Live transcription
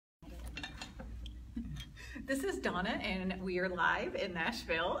This is Donna, and we are live in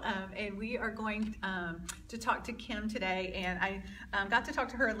Nashville, and we are going to talk to Kim today. And I got to talk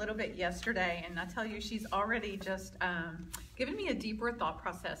to her a little bit yesterday, and I tell you, she's already just given me a deeper thought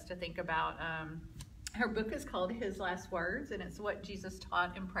process to think about. Her book is called His Last Words, and it's what Jesus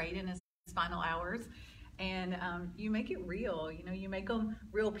taught and prayed in his final hours. And you make it real, you know, you make them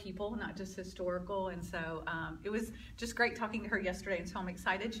real people, not just historical. And so it was just great talking to her yesterday. And so I'm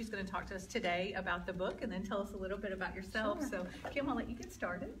excited. She's going to talk to us today about the book and then tell us a little bit about yourself. Sure. So Kim, I'll let you get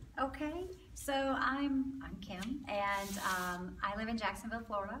started. Okay, so I'm Kim, and I live in Jacksonville,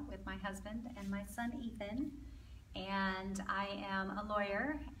 Florida with my husband and my son Ethan. And I am a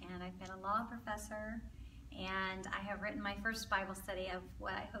lawyer, and I've been a law professor, and I have written my first Bible study of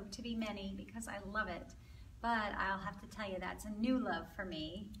what I hope to be many because I love it. But I'll have to tell you, that's a new love for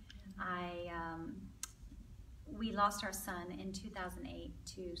me. We lost our son in 2008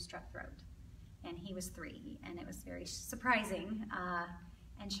 to strep throat, and he was 3, and it was very surprising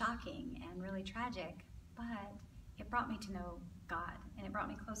and shocking and really tragic, but it brought me to know God, and it brought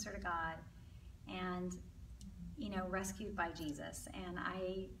me closer to God, and, you know, rescued by Jesus. And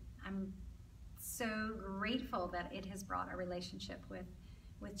I'm so grateful that it has brought a relationship with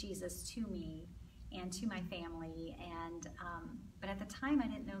Jesus to me and to my family, and but at the time I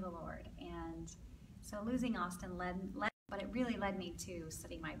didn't know the Lord, and so losing Austin but it really led me to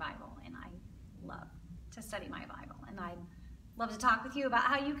study my Bible, and I love to study my Bible, and I'd love to talk with you about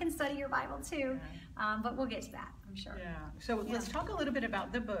how you can study your Bible too, but we'll get to that, I'm sure. Yeah. So let's talk a little bit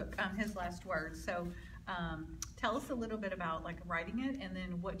about the book, His Last Words. So tell us a little bit about like writing it, and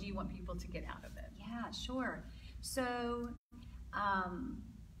then what do you want people to get out of it? Yeah, sure. So,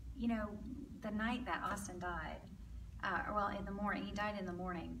 you know, the night that Austin died, well, in the morning, he died in the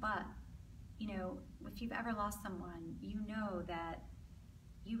morning, but, you know, if you've ever lost someone, you know that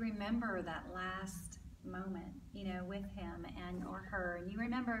you remember that last moment, you know, with him and or her, and you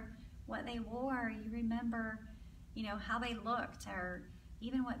remember what they wore, you remember, you know, how they looked, or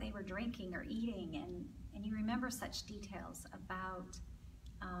even what they were drinking or eating, and you remember such details about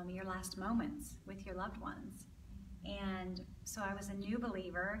your last moments with your loved ones. And so I was a new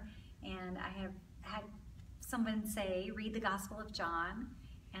believer, and I have had someone say, read the Gospel of John,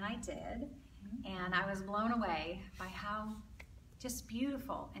 and I did, and I was blown away by how just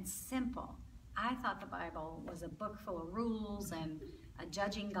beautiful and simple. I thought the Bible was a book full of rules and a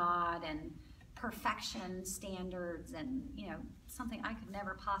judging God and perfection standards and, you know, something I could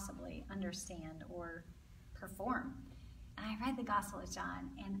never possibly understand or perform. And I read the Gospel of John,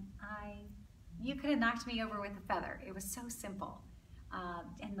 and you could have knocked me over with a feather. It was so simple.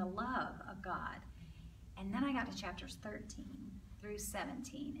 And the love of God. And then I got to chapters 13 through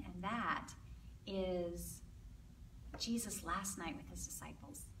 17, and that is Jesus' last night with his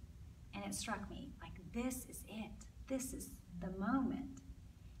disciples. And it struck me, like, this is it. This is the moment.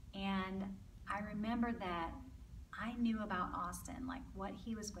 And I remember that I knew about Austin, like what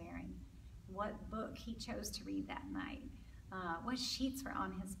he was wearing, what book he chose to read that night, what sheets were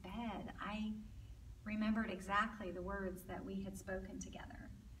on his bed. I remembered exactly the words that we had spoken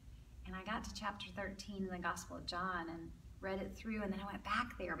together. And I got to chapter 13 in the Gospel of John and read it through, and then I went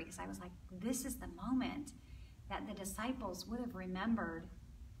back there because I was like, this is the moment that the disciples would have remembered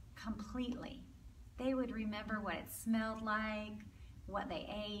completely. They would remember what it smelled like, what they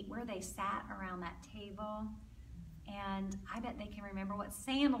ate, where they sat around that table, and I bet they can remember what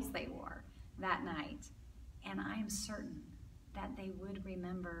sandals they wore that night. And I am certain that they would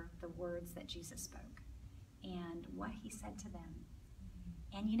remember the words that Jesus spoke and what he said to them.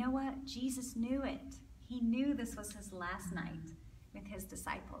 And you know what? Jesus knew it. He knew this was his last night with his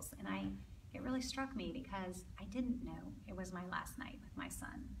disciples. And it really struck me because I didn't know it was my last night with my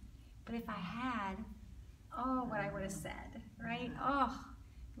son. But if I had, oh, what I would have said, right? Oh,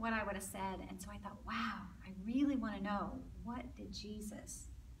 what I would have said. And so I thought, wow, I really want to know, what did Jesus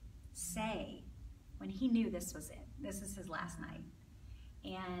say when he knew this was it? This is his last night.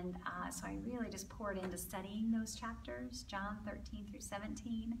 And so I really just poured into studying those chapters, John 13 through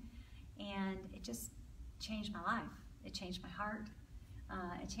 17, and it just changed my life. It changed my heart.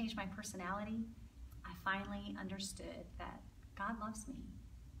 It changed my personality. I finally understood that God loves me.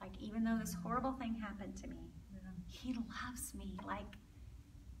 Like, even though this horrible thing happened to me, he loves me, like,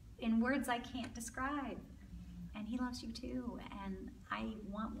 in words I can't describe. And he loves you too. And I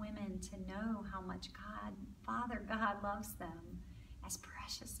want women to know how much Father God loves them as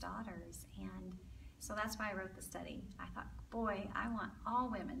precious daughters. And so that's why I wrote the study. I thought, boy, I want all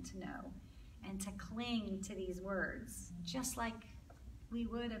women to know and to cling to these words, just like we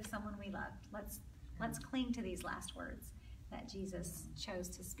would of someone we loved. Let's cling to these last words that Jesus chose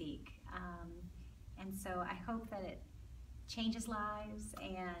to speak. And so I hope that it changes lives,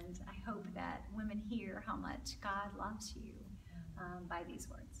 and I hope that women hear how much God loves you by these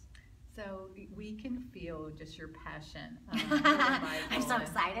words. So we can feel just your passion for the Bible. I'm so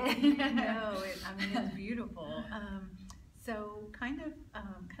excited. It's beautiful. So kind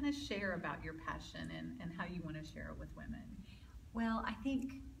of share about your passion and how you want to share it with women. Well,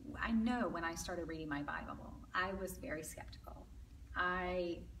 I know when I started reading my Bible, I was very skeptical.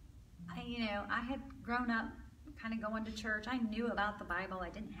 I had grown up kind of going to church. I knew about the Bible. I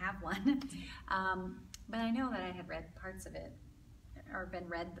didn't have one. But I know that I had read parts of it, or been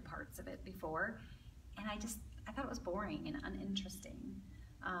read the parts of it before. And I thought it was boring and uninteresting.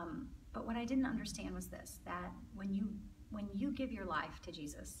 But what I didn't understand was this, that when you give your life to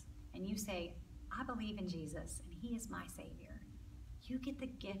Jesus and you say, I believe in Jesus and he is my Savior, you get the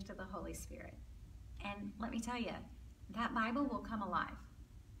gift of the Holy Spirit. And let me tell you, that Bible will come alive.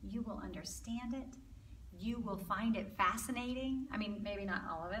 You will understand it. You will find it fascinating. I mean, maybe not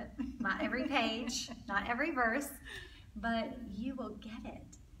all of it, not every page, not every verse, but you will get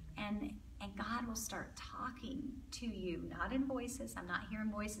it. And God will start talking to you, not in voices. I'm not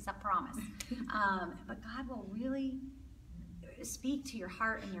hearing voices, I promise. But God will really speak to your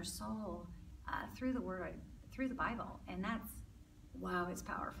heart and your soul through the Word, through the Bible. And wow, it's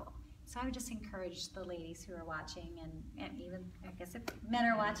powerful. So I would just encourage the ladies who are watching, and even, I guess, if men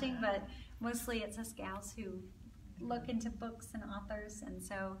are watching, but mostly it's us gals who look into books and authors. And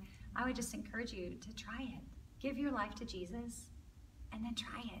so I would just encourage you to try it. Give your life to Jesus, and then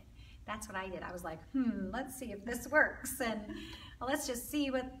try it. That's what I did. I was like, let's see if this works, and let's just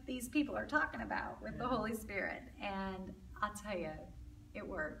see what these people are talking about with the Holy Spirit. And I'll tell you, it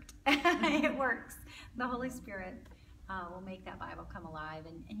worked. It works. The Holy Spirit will make that Bible come alive,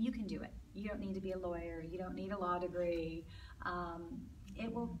 and you can do it. You don't need to be a lawyer. You don't need a law degree.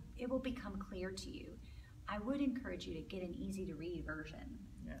 It will become clear to you. I would encourage you to get an easy-to-read version.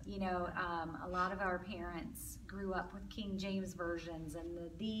 Yeah. You know, a lot of our parents grew up with King James versions and the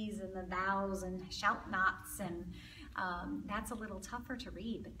these and the thous and shout nots, and that's a little tougher to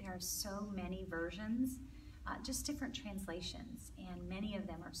read, but there are so many versions, just different translations, and many of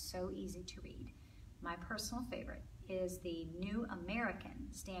them are so easy to read. My personal favorite is the New American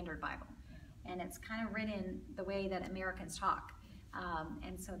Standard Bible, and it's kind of written the way that Americans talk,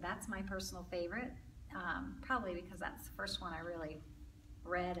 and so that's my personal favorite, probably because that's the first one I really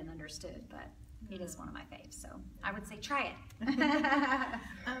read and understood, but it is one of my faves, so I would say try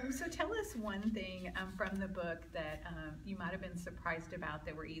it. So tell us one thing from the book that you might have been surprised about,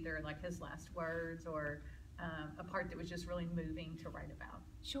 that were either like his last words or a part that was just really moving to write about.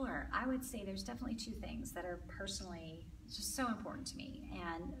 Sure. I would say there's definitely two things that are personally just so important to me.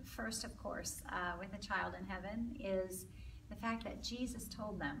 And first, of course, with a child in heaven, is the fact that Jesus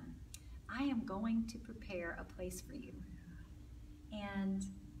told them, I am going to prepare a place for you. And,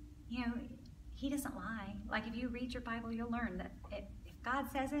 you know, he doesn't lie. Like, if you read your Bible, you'll learn that if God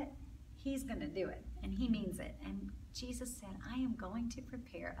says it, he's going to do it, and he means it. And Jesus said, I am going to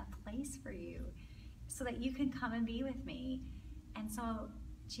prepare a place for you so that you can come and be with me. And so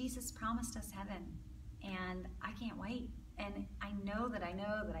Jesus promised us heaven, and I can't wait. And I know that I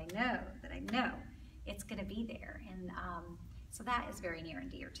know that I know that I know it's going to be there. And so that is very near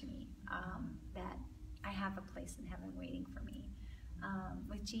and dear to me, that I have a place in heaven waiting for me.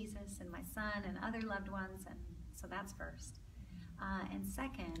 With Jesus and my son and other loved ones, and so that's first. And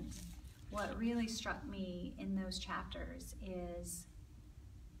second, what really struck me in those chapters is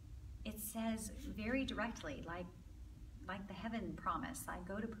it says very directly, like the heaven promise, I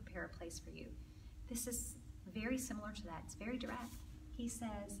go to prepare a place for you. This is very similar to that. It's very direct. He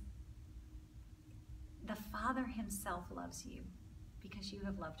says, the Father himself loves you because you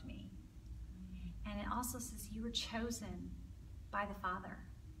have loved me. And it also says you were chosen by the Father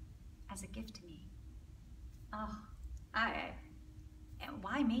as a gift to me. Oh, and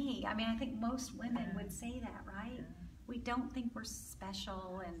why me? I mean, I think most women would say that, right? Yeah. We don't think we're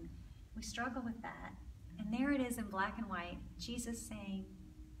special, and we struggle with that. And there it is in black and white, Jesus saying,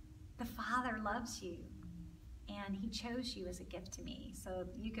 the Father loves you, and he chose you as a gift to me. So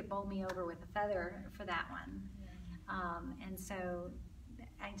you could bowl me over with a feather for that one. Yeah. And so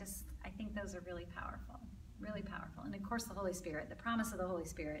I think those are really powerful. Really powerful. And of course the Holy Spirit, the promise of the Holy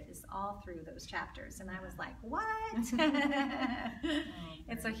Spirit is all through those chapters. And I was like, what?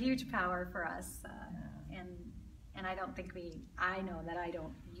 It's a huge power for us. And I don't think I know that I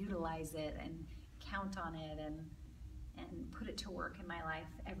don't utilize it and count on it and put it to work in my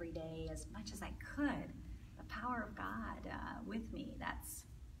life every day as much as I could. The power of God with me, that's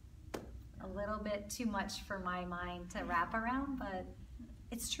a little bit too much for my mind to wrap around, but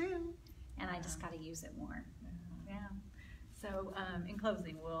it's true. and I just got to use it more. Yeah. So in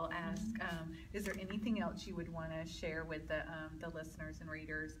closing, we'll ask, is there anything else you would want to share with the listeners and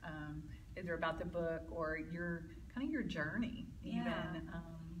readers, either about the book or your journey even?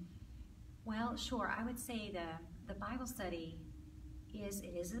 Well, sure. I would say the Bible study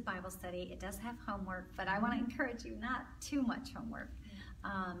it is a Bible study. It does have homework, but I want to encourage you not too much homework.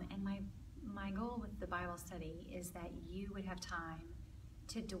 And my goal with the Bible study is that you would have time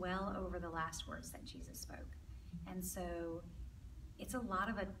to dwell over the last words that Jesus spoke. And so it's a lot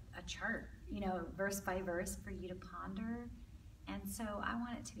of a chart, verse by verse for you to ponder. And so I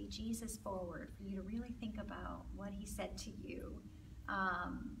want it to be Jesus forward, for you to really think about what he said to you.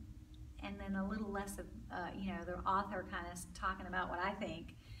 And then a little less of, the author kind of talking about what I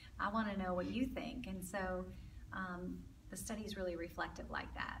think. I want to know what you think. And so the study is really reflective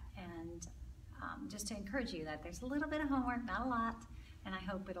like that. And just to encourage you that there's a little bit of homework, not a lot, and I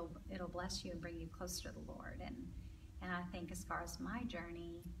hope it'll bless you and bring you closer to the Lord. And I think as far as my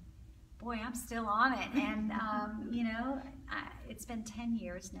journey, boy, I'm still on it. And, it's been 10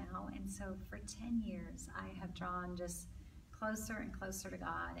 years now. And so for 10 years, I have drawn just closer and closer to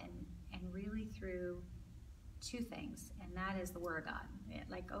God and really through two things. And that is the Word of God,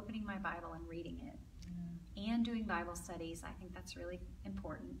 like opening my Bible and reading it. And doing Bible studies. I think that's really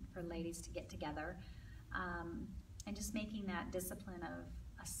important for ladies to get together. And just making that discipline of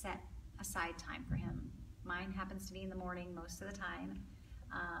a set aside time for him. Mine happens to be in the morning most of the time.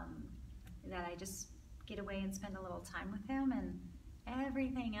 That I just get away and spend a little time with him, and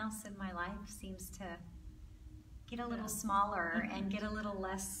everything else in my life seems to get a little smaller and get a little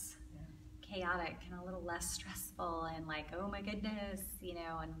less chaotic and a little less stressful and like, oh my goodness,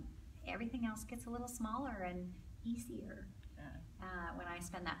 and everything else gets a little smaller and easier when I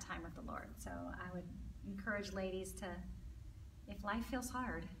spend that time with the Lord. So I would encourage ladies to, if life feels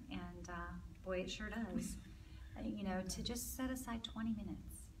hard, and boy, it sure does, to just set aside 20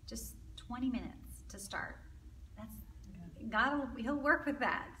 minutes, just 20 minutes to start. He'll work with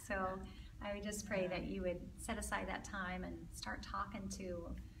that. So I would just pray that you would set aside that time and start talking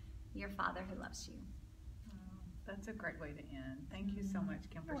to your Father who loves you. That's a great way to end. Thank you so much,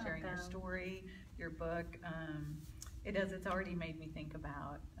 Kim, for sharing your story, your book. It's already made me think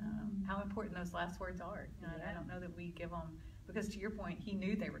about how important those last words are. I don't know that we give them, because to your point, he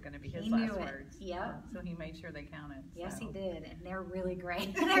knew they were going to be his last words. So he made sure they counted. Yes, he did, and they're really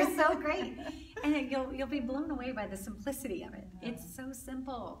great. They're so great, and you'll be blown away by the simplicity of it. It's so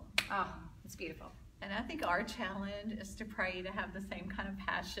simple. Oh, it's beautiful. And I think our challenge is to pray to have the same kind of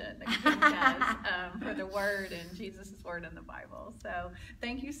passion that Kim does for the Word and Jesus' Word in the Bible. So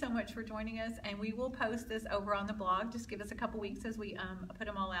thank you so much for joining us. And we will post this over on the blog. Just give us a couple weeks as we put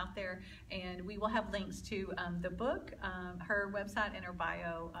them all out there. And we will have links to the book, her website, and her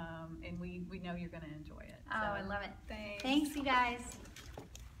bio. And we know you're going to enjoy it. Oh, I love it. Thanks, you guys.